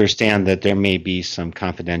 I understand that there may be some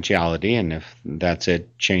confidentiality, and if that's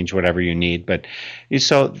it, change whatever you need. But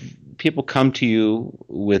so people come to you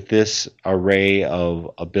with this array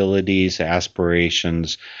of abilities,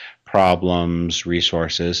 aspirations, problems,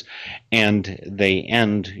 resources, and they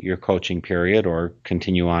end your coaching period or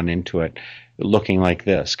continue on into it looking like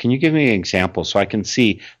this. Can you give me an example so I can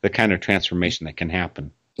see the kind of transformation that can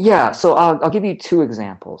happen? Yeah, so I'll give you 2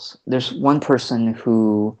 examples. There's one person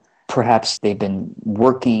who perhaps they've been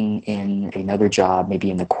working in another job,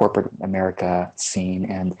 maybe in the corporate America scene,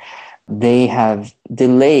 and they have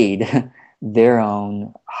delayed their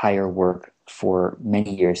own higher work for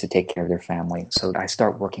many years to take care of their family. So I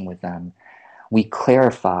start working with them. We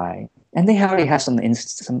clarify, and they already have some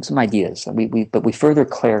ideas, but we further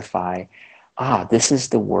clarify, this is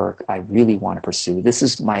the work I really want to pursue. This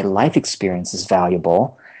is my life experience is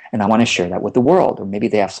valuable, and I want to share that with the world. Or maybe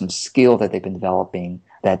they have some skill that they've been developing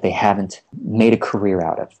that they haven't made a career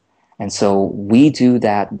out of. And so we do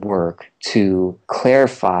that work to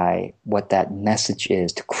clarify what that message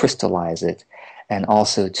is, to crystallize it, and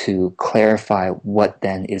also to clarify what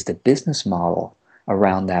then is the business model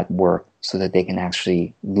around that work so that they can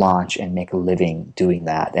actually launch and make a living doing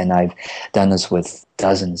that. And I've done this with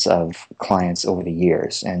dozens of clients over the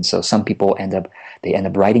years. And so some people end up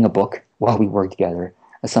writing a book while we work together.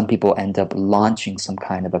 Some people end up launching some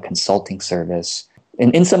kind of a consulting service.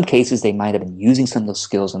 And in some cases, they might have been using some of those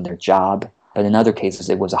skills in their job, but in other cases,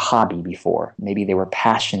 it was a hobby before. Maybe they were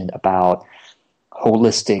passionate about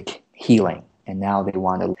holistic healing, and now they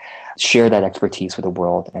want to share that expertise with the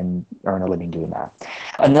world and earn a living doing that.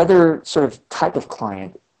 Another sort of type of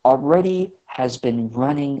client already has been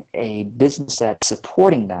running a business that's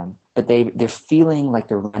supporting them but they're feeling like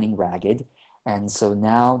they're running ragged. And so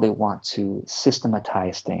now they want to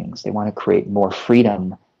systematize things. They want to create more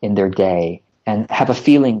freedom in their day and have a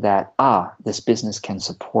feeling that, this business can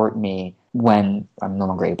support me when I'm no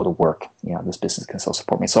longer able to work. This business can still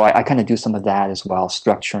support me. So I kind of do some of that as well,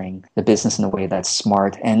 structuring the business in a way that's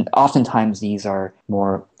smart. And oftentimes these are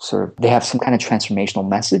more they have some kind of transformational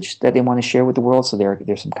message that they want to share with the world. So they're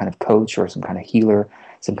some kind of coach or some kind of healer,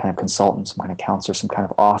 some kind of consultant, some kind of counselor, some kind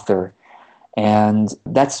of author. And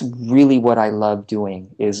that's really what I love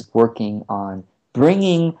doing, is working on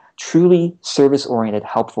bringing truly service-oriented,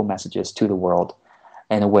 helpful messages to the world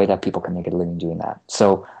in a way that people can make a living doing that.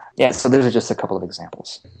 So those are just a couple of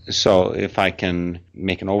examples. So if I can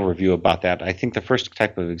make an overview about that, I think the first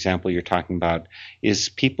type of example you're talking about is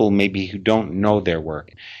people maybe who don't know their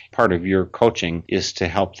work. Part of your coaching is to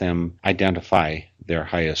help them identify their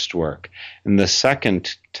highest work. And the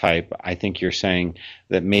second type, I think you're saying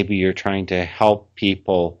that maybe you're trying to help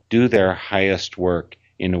people do their highest work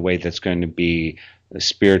in a way that's going to be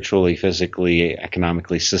spiritually, physically,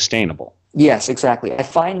 economically sustainable. Yes, exactly. I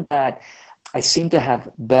find that I seem to have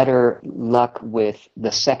better luck with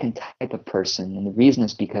the second type of person. And the reason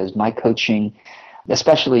is because my coaching,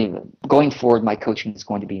 especially going forward, my coaching is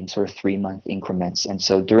going to be in sort of 3-month increments. And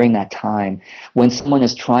so during that time, when someone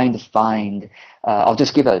is trying to find, I'll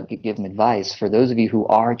just give them advice. For those of you who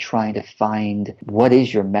are trying to find what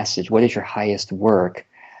is your message, what is your highest work,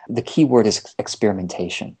 the key word is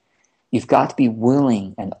experimentation. You've got to be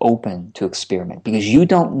willing and open to experiment, because you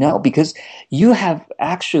don't know, because you have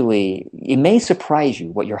actually, it may surprise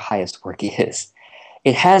you what your highest work is.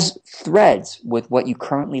 It has threads with what you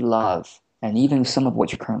currently love and even some of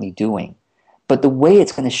what you're currently doing. But the way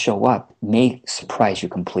it's going to show up may surprise you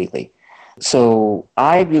completely. So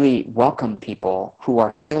I really welcome people who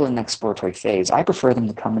are still in the exploratory phase. I prefer them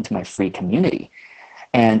to come into my free community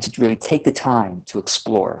and to really take the time to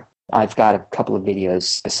explore. I've got a couple of videos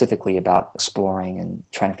specifically about exploring and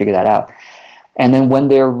trying to figure that out. And then when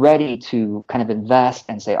they're ready to kind of invest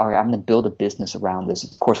and say, all right, I'm going to build a business around this,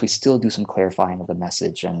 of course, we still do some clarifying of the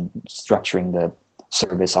message and structuring the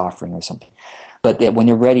service offering or something. But when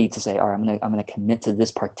you're ready to say, all right, I'm going to commit to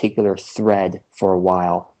this particular thread for a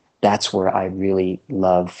while, that's where I really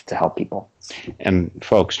love to help people. And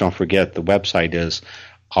folks, don't forget the website is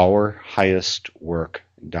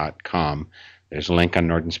ourhighestwork.com. There's a link on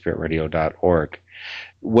NorthernSpiritRadio.org.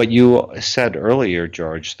 What you said earlier,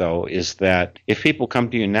 George, though, is that if people come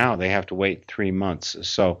to you now, they have to wait 3 months.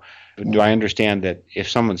 So do I understand that if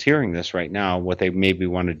someone's hearing this right now, what they maybe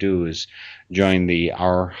want to do is join the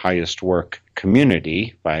Our Highest Work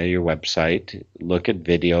community via your website, look at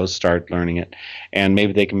videos, start learning it, and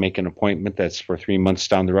maybe they can make an appointment that's for 3 months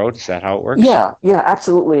down the road? Is that how it works? Yeah,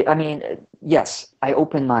 absolutely. I mean, yes, I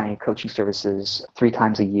open my coaching services 3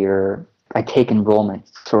 times a year. I take enrollment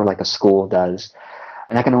sort of like a school does,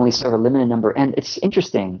 and I can only serve a limited number. And it's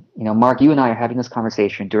interesting, Mark, you and I are having this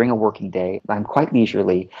conversation during a working day. I'm quite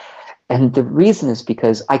leisurely, and the reason is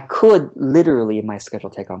because I could literally in my schedule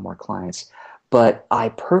take on more clients, but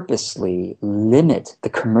I purposely limit the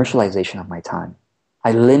commercialization of my time.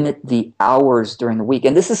 I limit the hours during the week,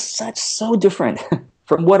 and this is so different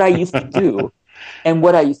from what I used to do. And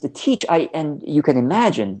what I used to teach, and you can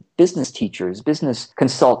imagine business teachers, business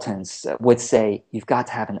consultants would say, you've got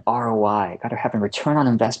to have an ROI, got to have a return on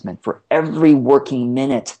investment for every working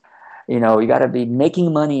minute. You got to be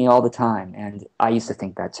making money all the time. And I used to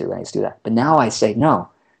think that too. I used to do that. But now I say, no,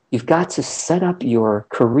 you've got to set up your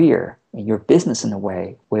career and your business in a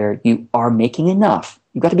way where you are making enough.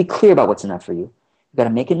 You've got to be clear about what's enough for you. You've got to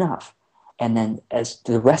make enough. And then as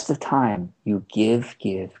the rest of the time, you give.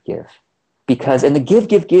 And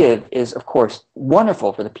the give is, of course,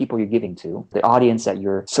 wonderful for the people you're giving to, the audience that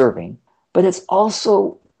you're serving, but it's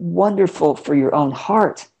also wonderful for your own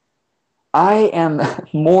heart. I am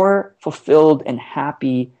more fulfilled and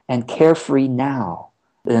happy and carefree now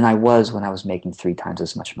than I was when I was making 3 times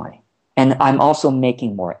as much money. And I'm also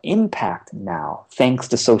making more impact now, thanks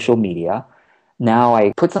to social media. Now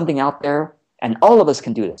I put something out there, and all of us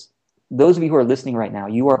can do this. Those of you who are listening right now,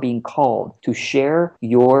 you are being called to share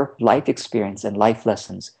your life experience and life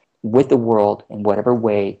lessons with the world in whatever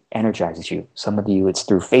way energizes you. Some of you, it's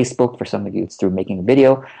through Facebook. For some of you, it's through making a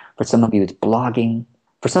video. For some of you, it's blogging.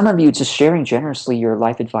 For some of you, it's just sharing generously your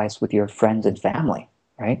life advice with your friends and family,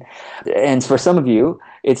 right? And for some of you,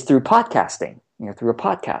 it's through podcasting, through a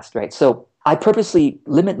podcast, right? So I purposely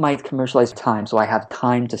limit my commercialized time so I have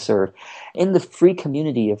time to serve. In the free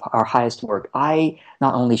community of Our Highest Work, I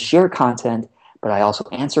not only share content, but I also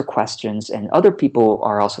answer questions, and other people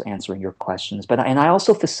are also answering your questions. And I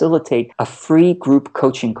also facilitate a free group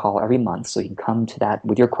coaching call every month, so you can come to that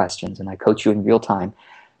with your questions, and I coach you in real time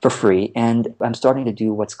for free. And I'm starting to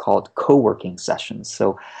do what's called co-working sessions.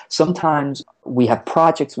 So sometimes we have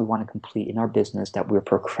projects we want to complete in our business that we're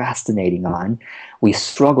procrastinating on, we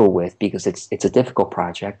struggle with because it's a difficult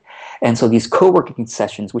project. And so these co-working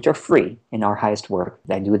sessions, which are free in our highest work,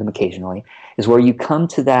 I do them occasionally, is where you come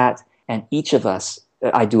to that, and each of us,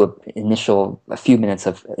 I do a few minutes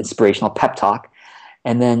of inspirational pep talk,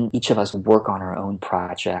 and then each of us work on our own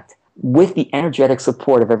project with the energetic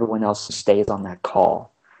support of everyone else who stays on that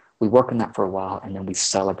call. We work on that for a while, and then we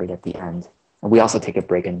celebrate at the end. And we also take a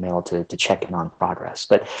break in the middle to check in on progress.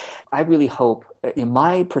 But I really hope, in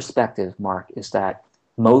my perspective, Mark, is that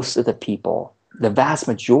most of the people, the vast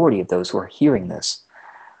majority of those who are hearing this,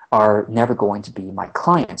 are never going to be my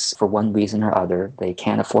clients for one reason or other. They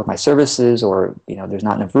can't afford my services, or there's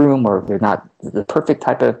not enough room, or they're not the perfect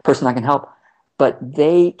type of person I can help. But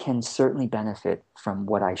they can certainly benefit from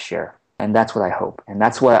what I share. And that's what I hope. And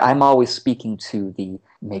that's why I'm always speaking to the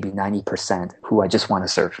maybe 90% who I just want to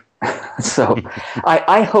serve. So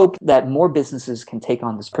I hope that more businesses can take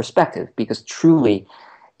on this perspective, because truly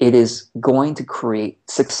it is going to create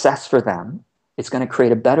success for them. It's going to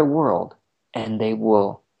create a better world, and they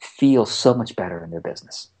will feel so much better in their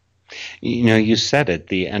business. You said at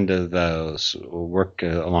the end of those work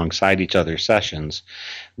alongside each other sessions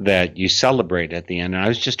that you celebrate at the end. And I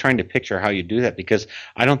was just trying to picture how you do that, because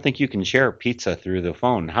I don't think you can share pizza through the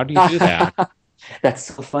phone. How do you do that? That's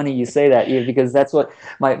so funny you say that, because that's what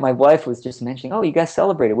my wife was just mentioning. Oh, you guys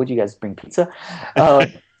celebrated. Would you guys bring pizza?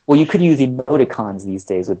 Well, you could use emoticons these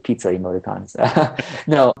days with pizza emoticons.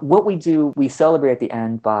 No, what we do, we celebrate at the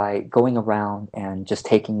end by going around and just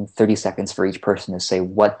taking 30 seconds for each person to say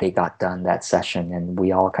what they got done that session. And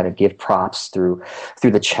we all kind of give props through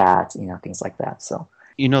the chat, things like that. So,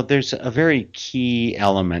 there's a very key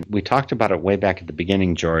element. We talked about it way back at the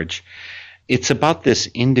beginning, George. It's about this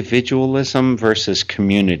individualism versus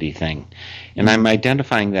community thing. And I'm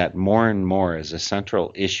identifying that more and more as a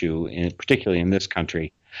central issue, particularly in this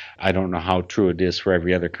country. I don't know how true it is for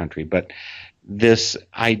every other country, but this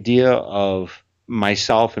idea of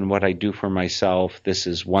myself and what I do for myself, this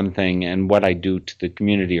is one thing, and what I do to the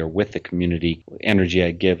community or with the community, energy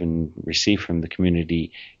I give and receive from the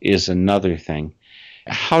community, is another thing.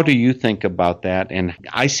 How do you think about that? And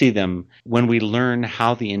I see them, when we learn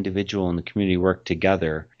how the individual and the community work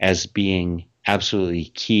together, as being absolutely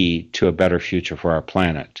key to a better future for our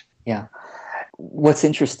planet. Yeah. What's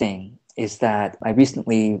interesting is that I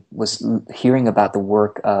recently was hearing about the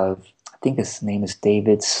work of, I think his name is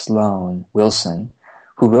David Sloan Wilson,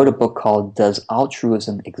 who wrote a book called Does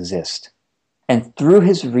Altruism Exist? And through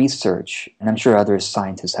his research, and I'm sure other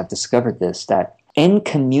scientists have discovered this, that in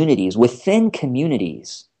communities, within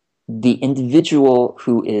communities, the individual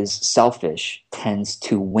who is selfish tends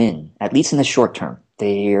to win, at least in the short term.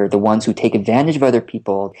 They're the ones who take advantage of other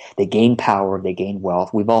people. They gain power, they gain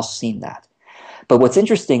wealth. We've all seen that. But what's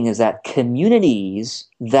interesting is that communities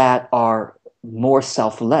that are more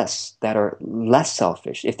selfless, that are less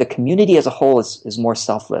selfish, if the community as a whole is more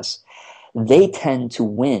selfless, they tend to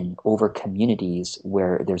win over communities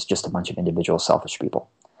where there's just a bunch of individual selfish people.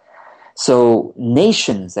 So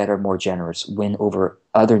nations that are more generous win over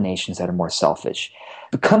other nations that are more selfish.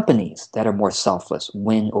 The companies that are more selfless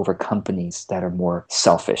win over companies that are more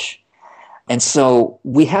selfish. And so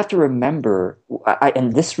we have to remember,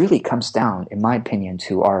 and this really comes down, in my opinion,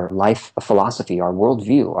 to our life philosophy, our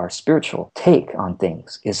worldview, our spiritual take on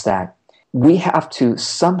things, is that we have to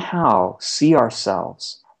somehow see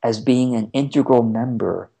ourselves as being an integral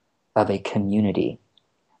member of a community.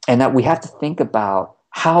 And that we have to think about,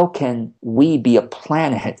 how can we be a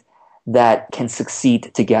planet that can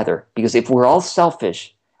succeed together? Because if we're all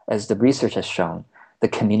selfish, as the research has shown, the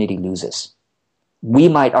community loses. We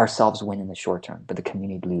might ourselves win in the short term, but the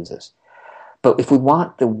community loses. But if we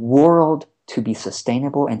want the world to be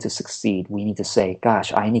sustainable and to succeed, we need to say,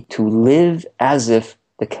 gosh, I need to live as if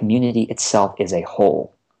the community itself is a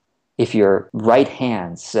whole. If your right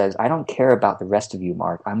hand says, I don't care about the rest of you,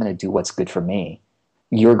 Mark, I'm going to do what's good for me,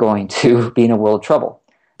 you're going to be in a world of trouble.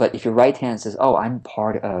 But if your right hand says, oh, I'm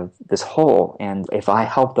part of this whole, and if I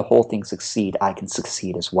help the whole thing succeed, I can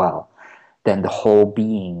succeed as well, then the whole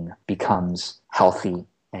being becomes healthy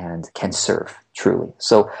and can serve truly.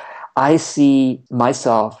 So I see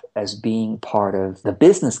myself as being part of the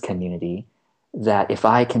business community, that if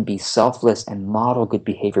I can be selfless and model good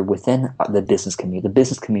behavior within the business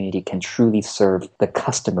community can truly serve the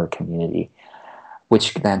customer community,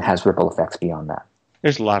 which then has ripple effects beyond that.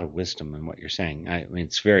 There's a lot of wisdom in what you're saying. I mean,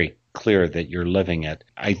 it's very clear that you're living it.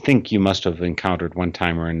 I think you must have encountered one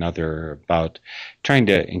time or another about trying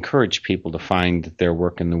to encourage people to find their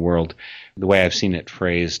work in the world. The way I've seen it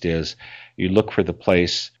phrased is you look for the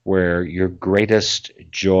place where your greatest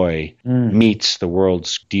joy meets the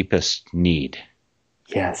world's deepest need.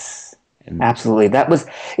 Yes, absolutely.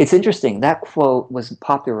 It's interesting. That quote was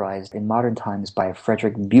popularized in modern times by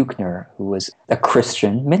Frederick Buechner, who was a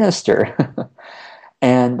Christian minister.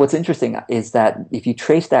 And what's interesting is that if you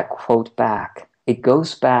trace that quote back, it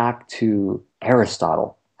goes back to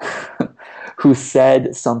Aristotle, who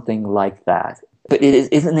said something like that. But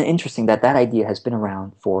isn't it interesting that idea has been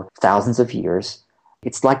around for thousands of years?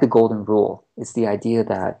 It's like the golden rule. It's the idea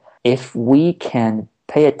that if we can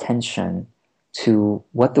pay attention to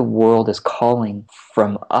what the world is calling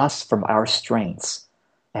from us, from our strengths,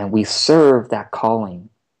 and we serve that calling,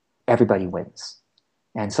 everybody wins.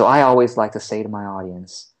 And so I always like to say to my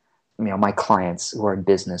audience, my clients who are in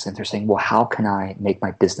business, and they're saying, well, how can I make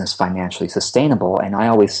my business financially sustainable? And I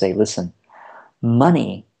always say, listen,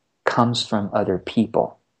 money comes from other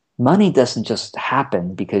people. Money doesn't just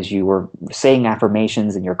happen because you were saying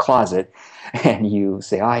affirmations in your closet and you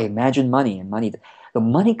say, I imagine money and money. The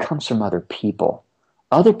money comes from other people.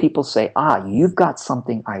 Other people say, you've got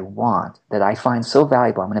something I want that I find so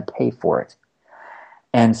valuable, I'm going to pay for it.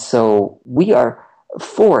 And so we are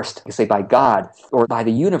forced, say by God or by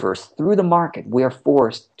the universe, through the market, we are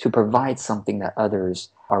forced to provide something that others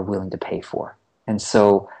are willing to pay for. And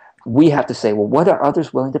so we have to say, well, what are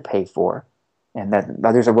others willing to pay for? And that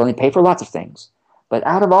others are willing to pay for lots of things. But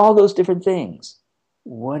out of all those different things,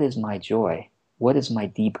 what is my joy? What is my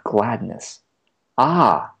deep gladness?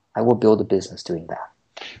 I will build a business doing that.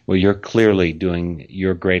 Well, you're clearly doing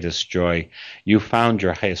your greatest joy. You found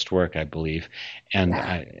your highest work, I believe. And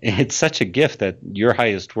it's such a gift that your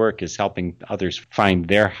highest work is helping others find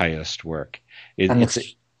their highest work. It's a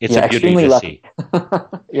beauty to see.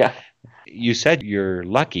 Yeah. You said you're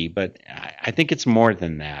lucky, but I think it's more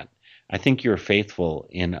than that. I think you're faithful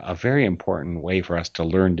in a very important way for us to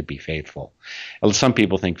learn to be faithful. Some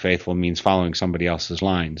people think faithful means following somebody else's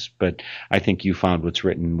lines, but I think you found what's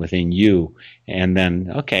written within you, and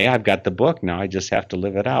then, okay, I've got the book, now I just have to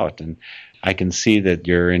live it out. And I can see that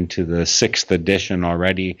you're into the 6th edition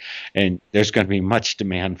already, and there's going to be much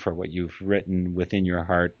demand for what you've written within your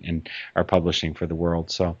heart and are publishing for the world.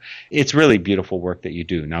 So it's really beautiful work that you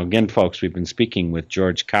do. Now, again, folks, we've been speaking with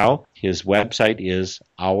George Kao. His website is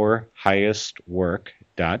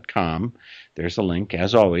ourhighestwork.com. There's a link,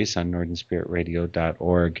 as always, on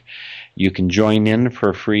northernspiritradio.org. You can join in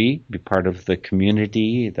for free, be part of the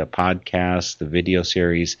community, the podcast, the video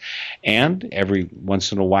series, and every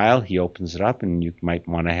once in a while he opens it up and you might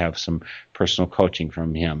want to have some personal coaching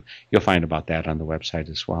from him. You'll find about that on the website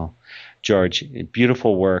as well. George,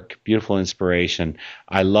 beautiful work, beautiful inspiration.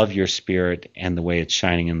 I love your spirit and the way it's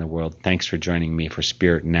shining in the world. Thanks for joining me for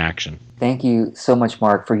Spirit in Action. Thank you so much,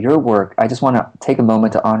 Mark, for your work. I just want to take a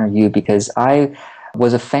moment to honor you because I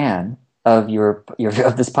was a fan of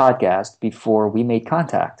of this podcast before we made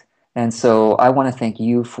contact. And so I want to thank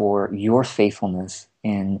you for your faithfulness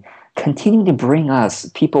in continuing to bring us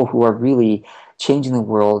people who are really changing the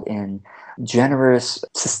world in generous,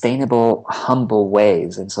 sustainable, humble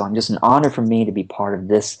ways. And so I'm just an honor for me to be part of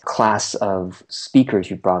this class of speakers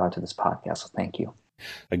you brought onto this podcast. So thank you.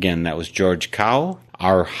 Again, that was George Kao,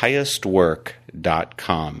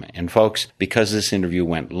 ourhighestwork.com. And folks, because this interview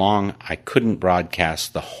went long, I couldn't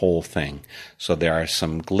broadcast the whole thing. So there are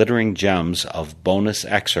some glittering gems of bonus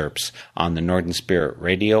excerpts on the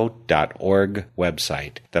northernspiritradio.org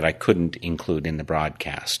website that I couldn't include in the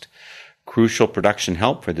broadcast. Crucial production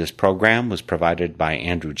help for this program was provided by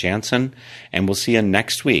Andrew Jansen, and we'll see you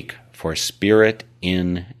next week for Spirit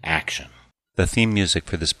in Action. The theme music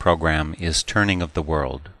for this program is Turning of the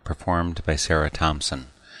World, performed by Sarah Thompson.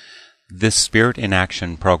 This Spirit in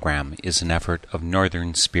Action program is an effort of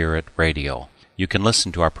Northern Spirit Radio. You can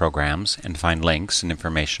listen to our programs and find links and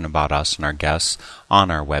information about us and our guests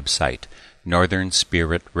on our website,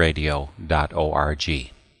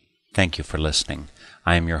 northernspiritradio.org. Thank you for listening.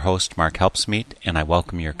 I am your host, Mark Helpsmeet, and I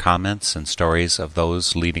welcome your comments and stories of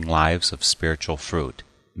those leading lives of spiritual fruit.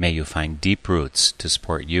 May you find deep roots to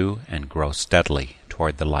support you and grow steadily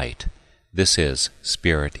toward the light. This is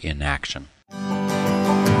Spirit in Action.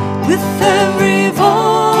 With every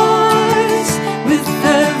voice